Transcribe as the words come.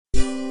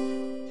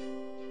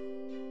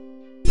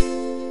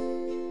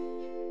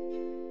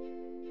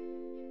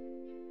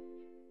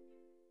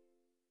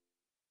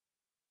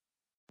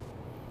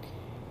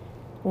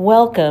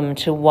Welcome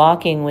to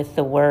Walking with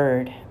the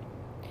Word.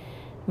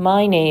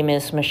 My name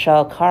is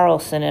Michelle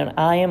Carlson, and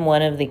I am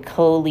one of the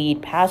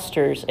co-lead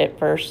pastors at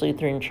First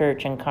Lutheran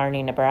Church in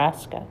Kearney,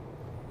 Nebraska.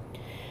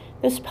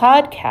 This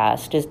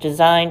podcast is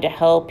designed to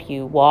help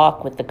you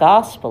walk with the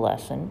gospel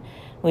lesson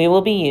we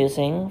will be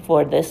using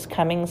for this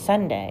coming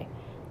Sunday,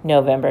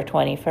 November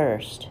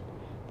 21st,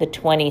 the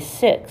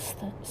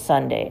 26th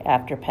Sunday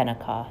after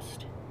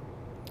Pentecost.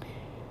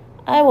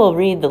 I will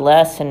read the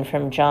lesson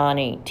from John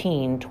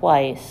 18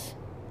 twice.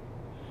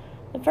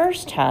 The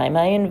first time,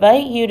 I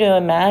invite you to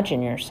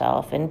imagine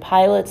yourself in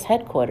Pilate's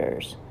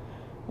headquarters,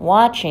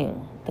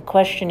 watching the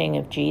questioning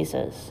of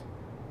Jesus.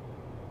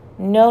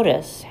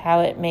 Notice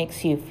how it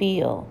makes you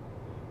feel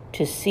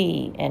to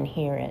see and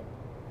hear it.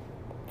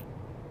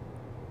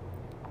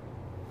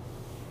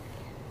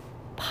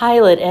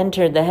 Pilate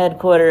entered the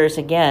headquarters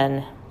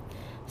again,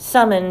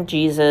 summoned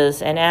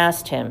Jesus, and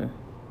asked him,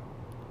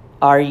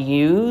 "Are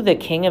you the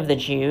King of the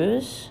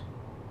Jews?"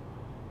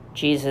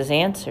 Jesus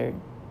answered,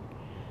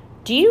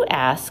 "Do you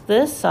ask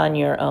this on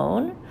your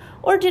own,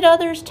 or did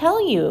others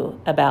tell you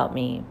about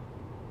me?"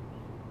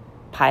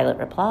 Pilate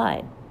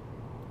replied,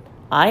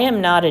 "I am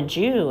not a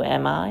Jew,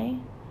 am I?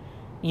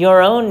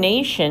 Your own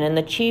nation and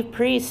the chief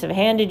priests have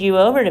handed you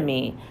over to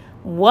me.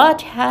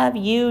 What have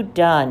you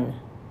done?"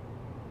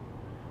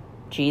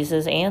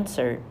 Jesus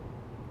answered,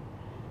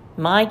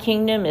 "My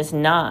kingdom is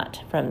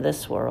not from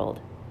this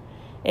world.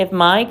 If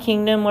my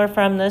kingdom were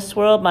from this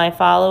world, my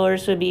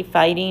followers would be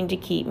fighting to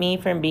keep me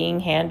from being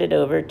handed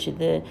over to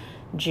the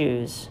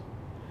Jews.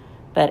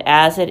 But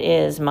as it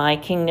is, my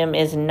kingdom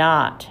is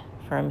not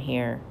from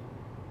here."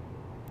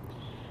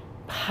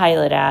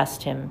 Pilate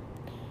asked him,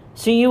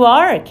 "So you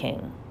are a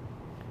king?"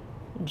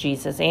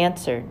 Jesus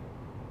answered,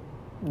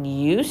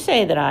 "You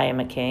say that I am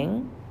a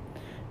king.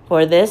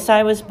 For this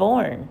I was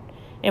born,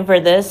 and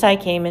for this I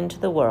came into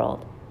the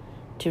world,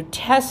 to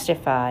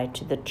testify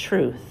to the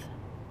truth.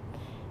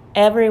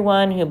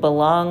 Everyone who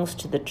belongs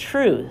to the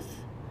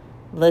truth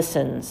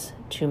listens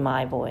to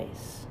my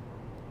voice."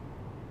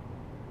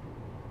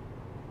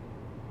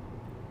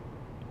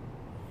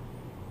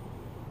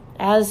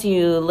 As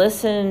you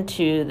listen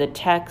to the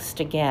text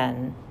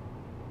again,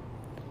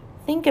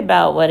 think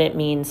about what it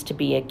means to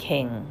be a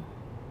king.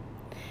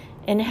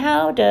 And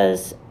how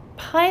does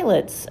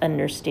Pilate's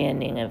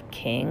understanding of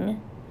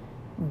king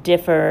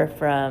differ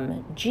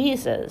from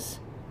Jesus'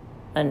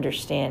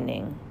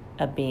 understanding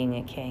of being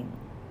a king?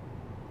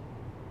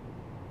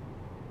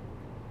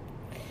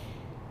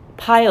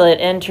 Pilate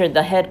entered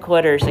the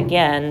headquarters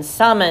again,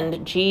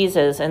 summoned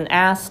Jesus, and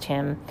asked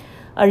him,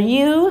 "Are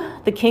you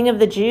the King of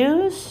the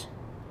Jews?"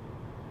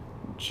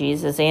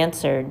 Jesus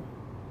answered,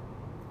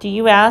 "Do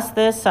you ask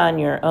this on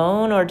your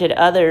own, or did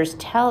others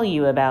tell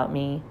you about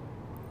me?"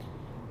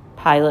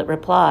 Pilate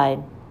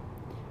replied,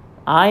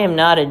 "I am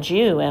not a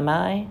Jew, am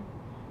I?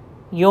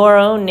 Your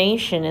own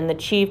nation and the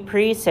chief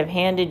priests have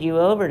handed you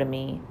over to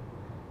me.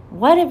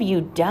 What have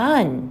you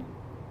done?"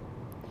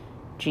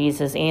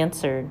 Jesus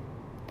answered,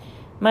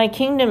 "My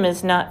kingdom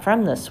is not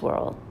from this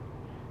world.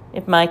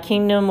 If my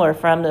kingdom were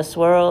from this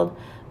world,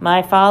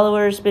 my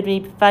followers would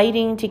be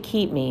fighting to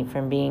keep me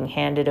from being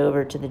handed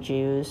over to the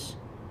Jews.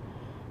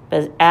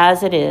 But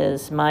as it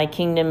is, my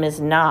kingdom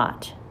is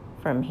not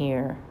from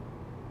here."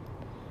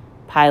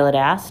 Pilate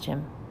asked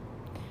him,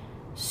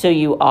 "So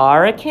you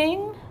are a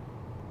king?"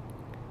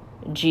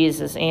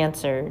 Jesus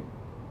answered,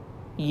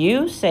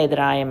 "You say that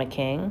I am a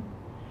king.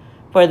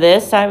 For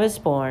this I was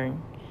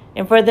born,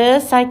 and for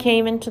this I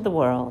came into the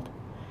world,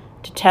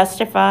 to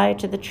testify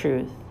to the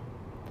truth.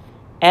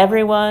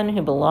 Everyone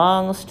who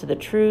belongs to the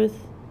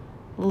truth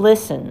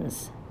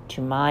listens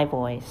to my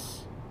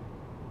voice."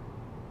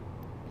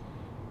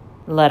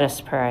 Let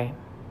us pray.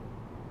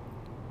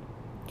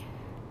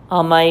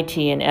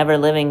 Almighty and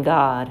ever-living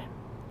God,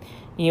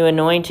 you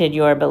anointed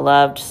your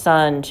beloved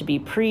Son to be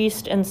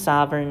priest and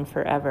sovereign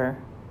forever.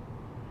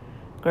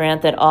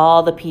 Grant that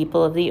all the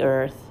people of the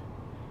earth,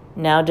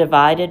 now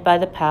divided by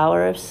the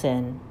power of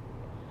sin,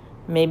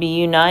 may be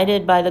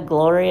united by the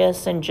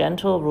glorious and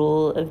gentle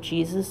rule of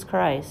Jesus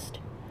Christ,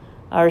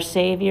 our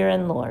Savior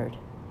and Lord,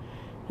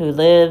 who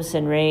lives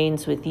and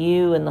reigns with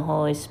you in the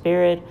Holy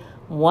Spirit,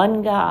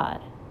 one God,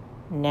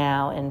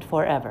 now and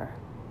forever.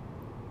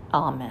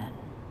 Amen.